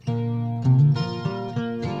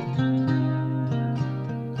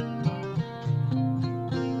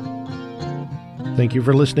Thank you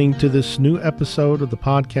for listening to this new episode of the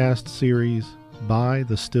podcast series, By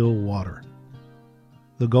the Still Water.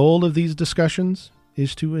 The goal of these discussions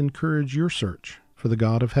is to encourage your search for the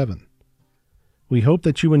God of heaven. We hope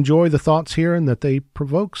that you enjoy the thoughts here and that they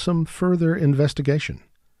provoke some further investigation.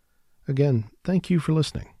 Again, thank you for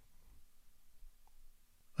listening.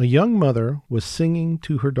 A young mother was singing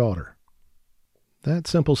to her daughter. That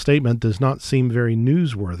simple statement does not seem very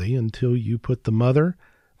newsworthy until you put the mother,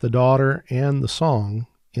 the daughter, and the song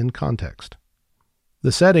in context.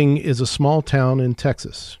 The setting is a small town in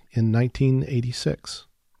Texas in 1986.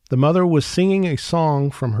 The mother was singing a song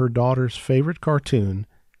from her daughter's favorite cartoon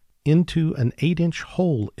into an 8-inch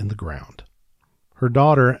hole in the ground. Her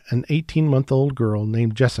daughter, an 18-month-old girl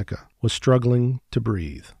named Jessica, was struggling to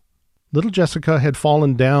breathe. Little Jessica had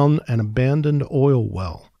fallen down an abandoned oil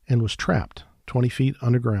well and was trapped 20 feet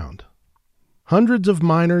underground. Hundreds of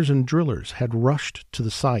miners and drillers had rushed to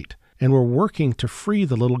the site and were working to free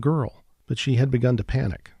the little girl, but she had begun to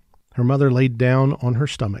panic. Her mother laid down on her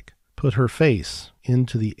stomach, put her face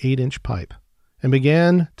into the 8-inch pipe, and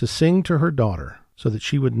began to sing to her daughter so that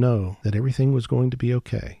she would know that everything was going to be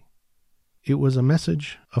okay. It was a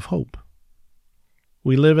message of hope.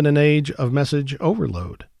 We live in an age of message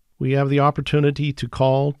overload. We have the opportunity to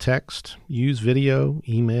call, text, use video,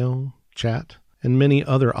 email, chat, and many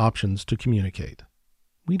other options to communicate.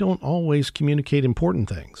 We don't always communicate important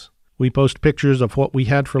things. We post pictures of what we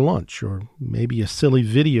had for lunch, or maybe a silly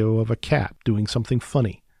video of a cat doing something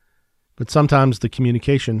funny. But sometimes the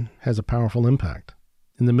communication has a powerful impact.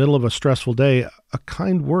 In the middle of a stressful day, a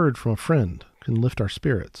kind word from a friend can lift our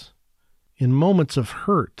spirits. In moments of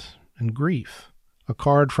hurt and grief, a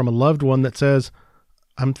card from a loved one that says,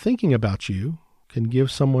 "I'm thinking about you," can give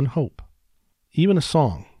someone hope. Even a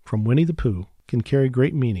song from Winnie the Pooh can carry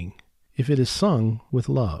great meaning if it is sung with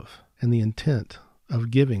love and the intent of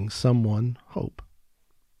giving someone hope.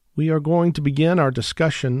 We are going to begin our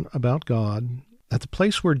discussion about God at the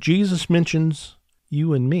place where Jesus mentions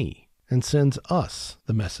you and me and sends us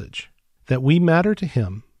the message that we matter to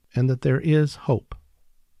him and that there is hope.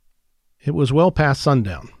 It was well past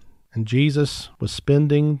sundown, and Jesus was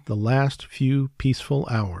spending the last few peaceful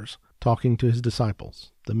hours talking to his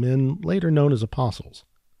disciples, the men later known as apostles,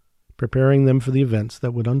 preparing them for the events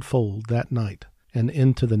that would unfold that night and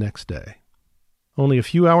into the next day. Only a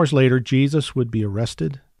few hours later, Jesus would be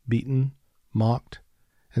arrested, beaten, mocked,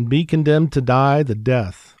 and be condemned to die the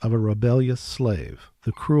death of a rebellious slave,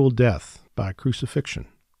 the cruel death by crucifixion.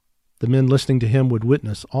 The men listening to him would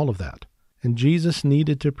witness all of that, and Jesus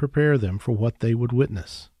needed to prepare them for what they would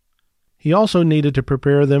witness. He also needed to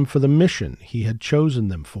prepare them for the mission he had chosen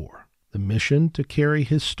them for, the mission to carry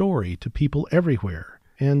his story to people everywhere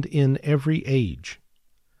and in every age.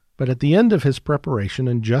 But at the end of his preparation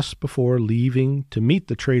and just before leaving to meet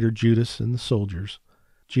the traitor Judas and the soldiers,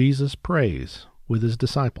 Jesus prays with his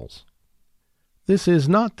disciples. This is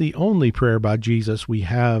not the only prayer by Jesus we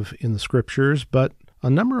have in the Scriptures, but a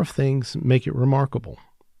number of things make it remarkable.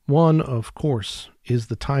 One, of course, is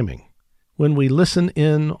the timing. When we listen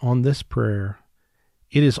in on this prayer,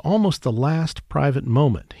 it is almost the last private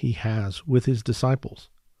moment he has with his disciples.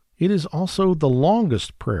 It is also the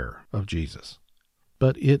longest prayer of Jesus,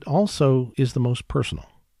 but it also is the most personal.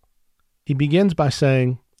 He begins by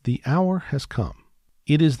saying, "The hour has come."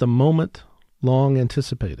 It is the moment long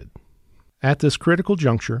anticipated. At this critical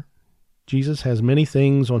juncture, Jesus has many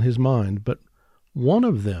things on his mind, but one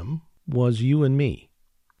of them was you and me.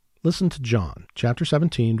 Listen to John, chapter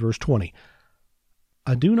 17, verse 20.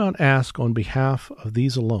 "I do not ask on behalf of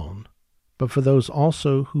these alone, but for those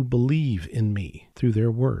also who believe in me through their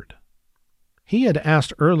word." He had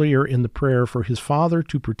asked earlier in the prayer for his Father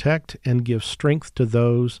to protect and give strength to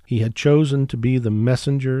those he had chosen to be the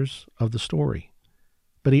messengers of the story.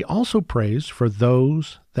 But he also prays for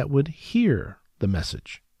those that would hear the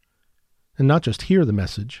message. And not just hear the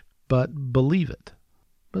message, but believe it.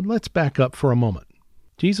 But let's back up for a moment.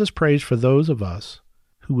 Jesus prays for those of us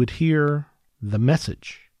who would hear the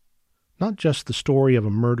message, not just the story of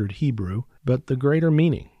a murdered Hebrew, but the greater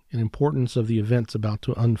meaning and importance of the events about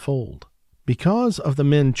to unfold. Because of the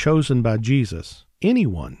men chosen by Jesus,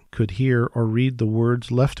 anyone could hear or read the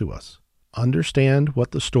words left to us, understand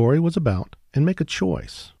what the story was about, and make a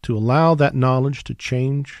choice to allow that knowledge to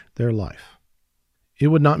change their life. It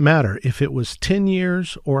would not matter if it was 10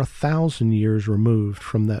 years or 1,000 years removed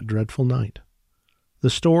from that dreadful night. The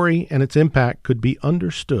story and its impact could be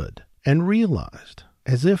understood and realized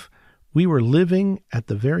as if we were living at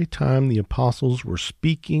the very time the apostles were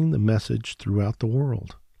speaking the message throughout the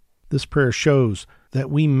world. This prayer shows that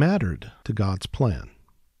we mattered to God's plan.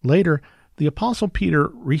 Later, the Apostle Peter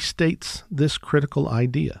restates this critical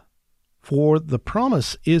idea. For the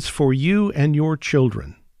promise is for you and your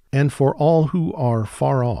children, and for all who are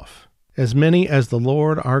far off, as many as the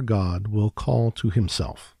Lord our God will call to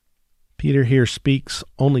himself. Peter here speaks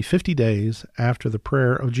only 50 days after the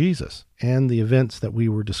prayer of Jesus and the events that we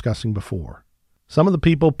were discussing before. Some of the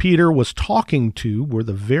people Peter was talking to were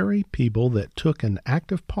the very people that took an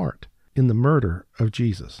active part in the murder of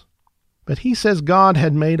Jesus. But he says God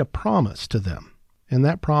had made a promise to them, and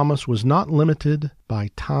that promise was not limited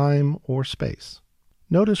by time or space.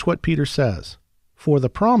 Notice what Peter says, "For the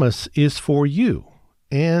promise is for you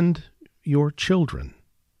and your children."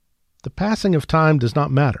 The passing of time does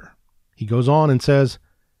not matter. He goes on and says,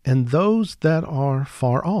 "and those that are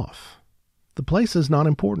far off." The place is not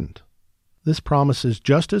important. This promise is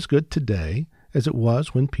just as good today as it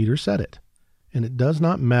was when Peter said it. And it does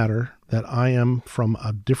not matter that I am from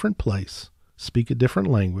a different place, speak a different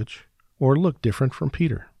language, or look different from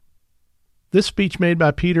Peter. This speech made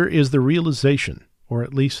by Peter is the realization, or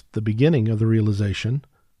at least the beginning of the realization,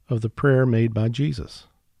 of the prayer made by Jesus.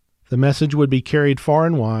 The message would be carried far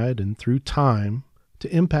and wide and through time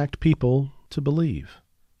to impact people to believe,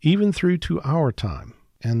 even through to our time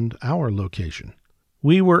and our location.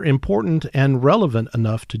 We were important and relevant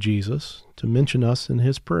enough to Jesus to mention us in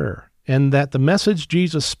his prayer, and that the message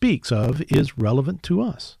Jesus speaks of is relevant to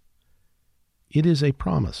us. It is a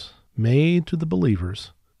promise made to the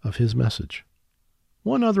believers of his message.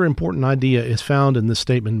 One other important idea is found in this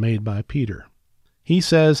statement made by Peter. He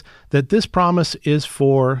says that this promise is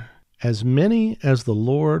for as many as the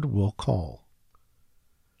Lord will call.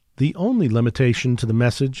 The only limitation to the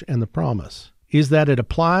message and the promise is that it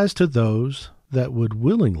applies to those that would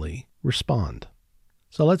willingly respond.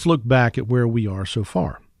 So let's look back at where we are so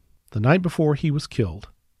far. The night before he was killed,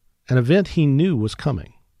 an event he knew was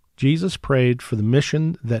coming, Jesus prayed for the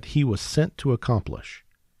mission that he was sent to accomplish.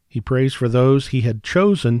 He prays for those he had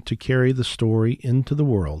chosen to carry the story into the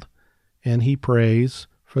world, and he prays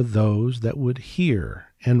for those that would hear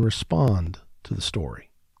and respond to the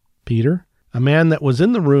story. Peter, a man that was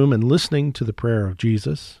in the room and listening to the prayer of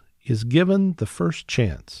Jesus, is given the first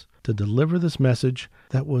chance to deliver this message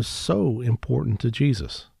that was so important to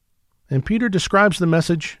Jesus. And Peter describes the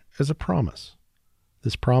message as a promise.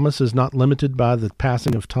 This promise is not limited by the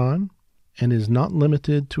passing of time and is not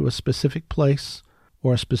limited to a specific place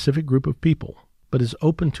or a specific group of people, but is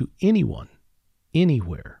open to anyone,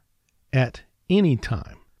 anywhere, at any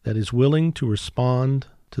time that is willing to respond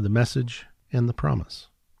to the message and the promise.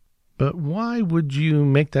 But why would you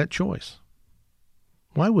make that choice?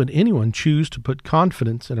 Why would anyone choose to put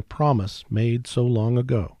confidence in a promise made so long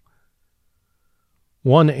ago?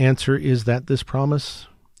 One answer is that this promise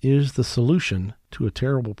is the solution to a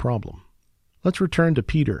terrible problem. Let's return to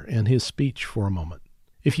Peter and his speech for a moment.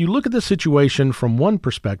 If you look at the situation from one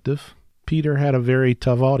perspective, Peter had a very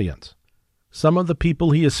tough audience. Some of the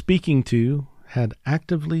people he is speaking to had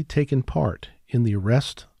actively taken part in the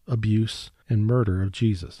arrest, abuse, and murder of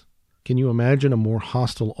Jesus. Can you imagine a more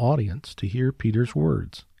hostile audience to hear Peter's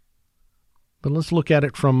words? But let's look at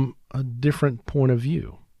it from a different point of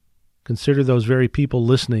view. Consider those very people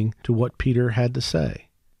listening to what Peter had to say.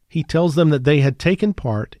 He tells them that they had taken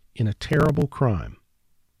part in a terrible crime,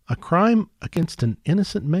 a crime against an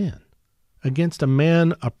innocent man, against a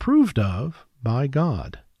man approved of by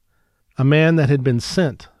God, a man that had been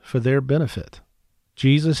sent for their benefit.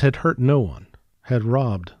 Jesus had hurt no one, had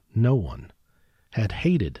robbed no one, had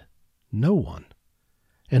hated no one,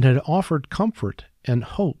 and had offered comfort and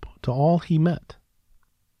hope to all he met.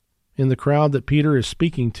 In the crowd that Peter is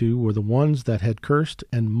speaking to were the ones that had cursed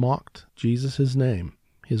and mocked Jesus' name,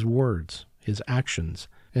 his words, his actions,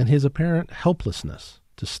 and his apparent helplessness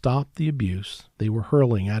to stop the abuse they were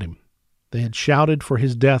hurling at him. They had shouted for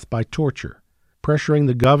his death by torture, pressuring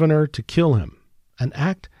the governor to kill him, an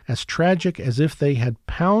act as tragic as if they had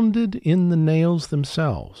pounded in the nails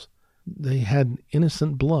themselves. They had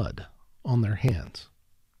innocent blood on their hands.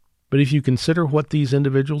 But if you consider what these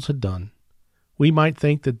individuals had done, we might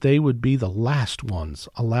think that they would be the last ones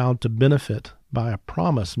allowed to benefit by a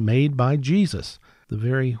promise made by Jesus, the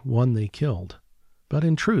very one they killed. But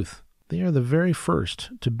in truth, they are the very first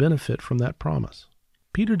to benefit from that promise.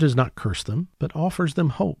 Peter does not curse them, but offers them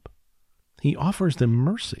hope. He offers them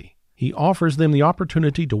mercy. He offers them the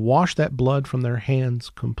opportunity to wash that blood from their hands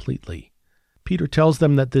completely. Peter tells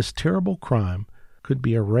them that this terrible crime could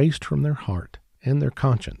be erased from their heart and their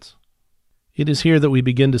conscience. It is here that we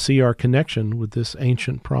begin to see our connection with this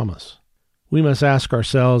ancient promise. We must ask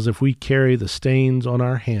ourselves if we carry the stains on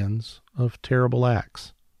our hands of terrible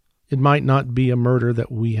acts. It might not be a murder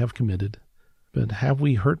that we have committed, but have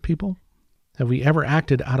we hurt people? Have we ever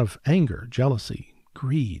acted out of anger, jealousy,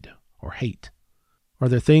 greed, or hate? Are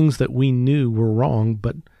there things that we knew were wrong,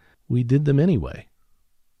 but we did them anyway?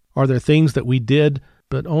 Are there things that we did,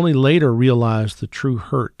 but only later realized the true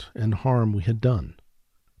hurt and harm we had done?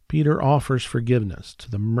 Peter offers forgiveness to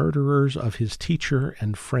the murderers of his teacher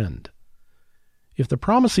and friend. If the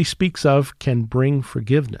promise he speaks of can bring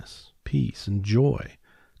forgiveness, peace, and joy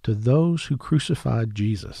to those who crucified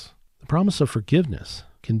Jesus, the promise of forgiveness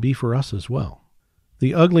can be for us as well.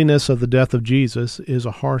 The ugliness of the death of Jesus is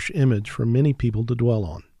a harsh image for many people to dwell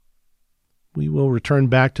on. We will return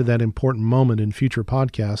back to that important moment in future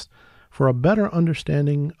podcasts for a better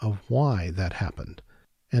understanding of why that happened,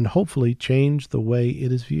 and hopefully change the way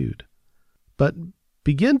it is viewed. But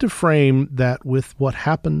begin to frame that with what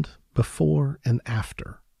happened before and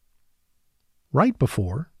after. Right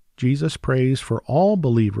before, Jesus prays for all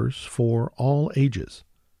believers for all ages.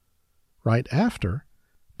 Right after,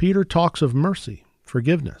 Peter talks of mercy,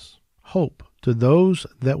 forgiveness, hope to those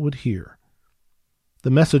that would hear. The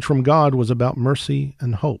message from God was about mercy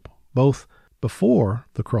and hope, both before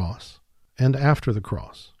the cross and after the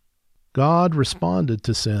cross. God responded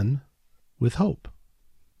to sin with hope.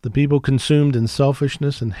 The people consumed in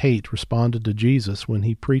selfishness and hate responded to Jesus when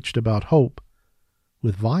he preached about hope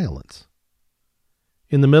with violence.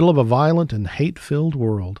 In the middle of a violent and hate-filled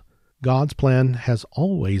world, God's plan has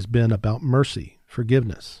always been about mercy,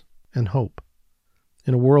 forgiveness, and hope.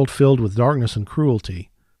 In a world filled with darkness and cruelty,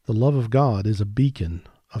 the love of God is a beacon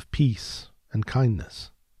of peace and kindness.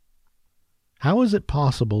 How is it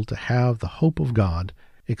possible to have the hope of God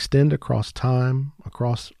extend across time,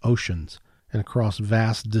 across oceans, and across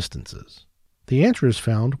vast distances? The answer is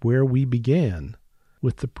found where we began,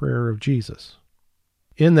 with the prayer of Jesus.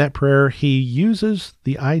 In that prayer, he uses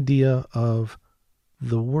the idea of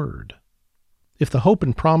the Word. If the hope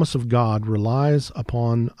and promise of God relies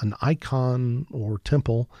upon an icon or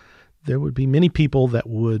temple, there would be many people that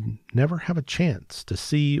would never have a chance to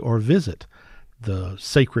see or visit the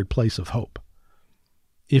sacred place of hope.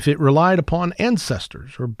 If it relied upon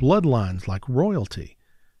ancestors or bloodlines like royalty,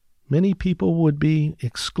 many people would be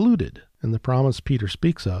excluded, and the promise Peter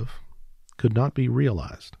speaks of could not be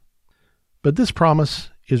realized. But this promise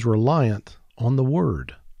is reliant on the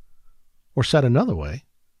Word, or said another way,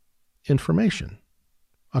 information,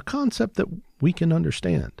 a concept that we can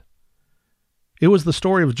understand. It was the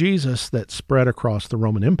story of Jesus that spread across the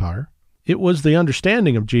Roman Empire. It was the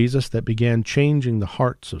understanding of Jesus that began changing the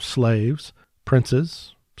hearts of slaves,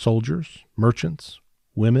 princes, soldiers, merchants,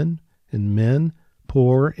 women and men,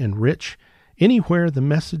 poor and rich, anywhere the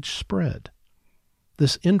message spread.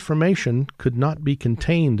 This information could not be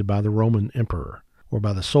contained by the Roman emperor, or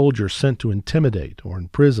by the soldiers sent to intimidate or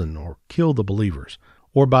imprison or kill the believers,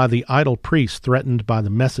 or by the idle priests threatened by the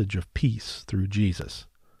message of peace through Jesus.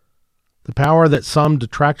 The power that some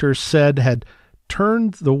detractors said had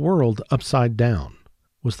turned the world upside down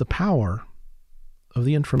was the power of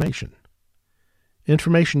the information.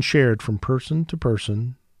 Information shared from person to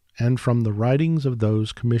person and from the writings of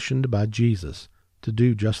those commissioned by Jesus to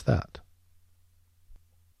do just that.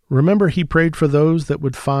 Remember, he prayed for those that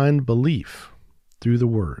would find belief through the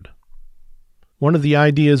Word. One of the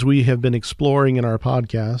ideas we have been exploring in our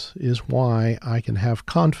podcast is why I can have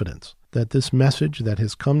confidence that this message that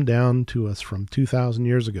has come down to us from 2,000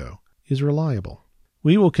 years ago is reliable.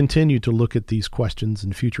 We will continue to look at these questions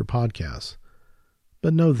in future podcasts,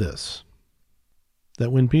 but know this,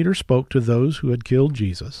 that when Peter spoke to those who had killed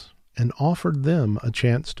Jesus and offered them a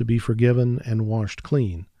chance to be forgiven and washed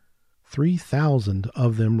clean, 3,000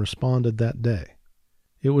 of them responded that day.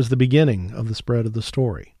 It was the beginning of the spread of the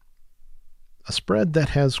story. A spread that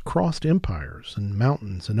has crossed empires and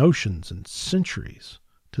mountains and oceans and centuries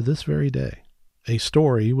to this very day. A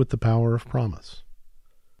story with the power of promise.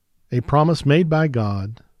 A promise made by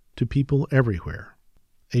God to people everywhere.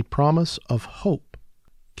 A promise of hope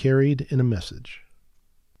carried in a message.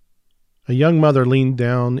 A young mother leaned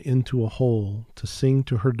down into a hole to sing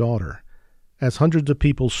to her daughter as hundreds of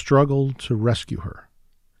people struggled to rescue her.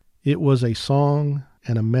 It was a song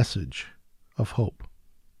and a message of hope.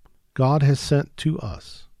 God has sent to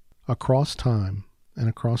us, across time and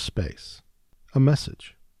across space, a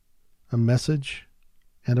message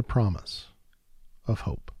and a promise of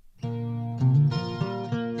hope.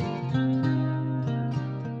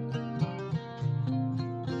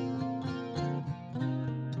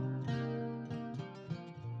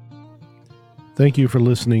 Thank you for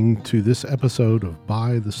listening to this episode of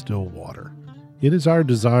By the Still Water. It is our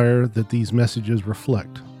desire that these messages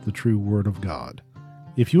reflect the true Word of God.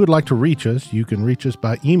 If you would like to reach us, you can reach us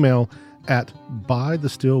by email at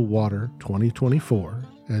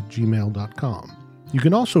bythestillwater2024@gmail.com. You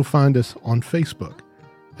can also find us on Facebook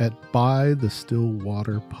at By the Still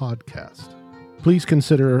Water Podcast. Please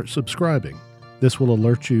consider subscribing. This will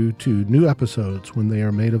alert you to new episodes when they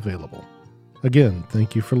are made available. Again,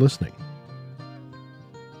 thank you for listening.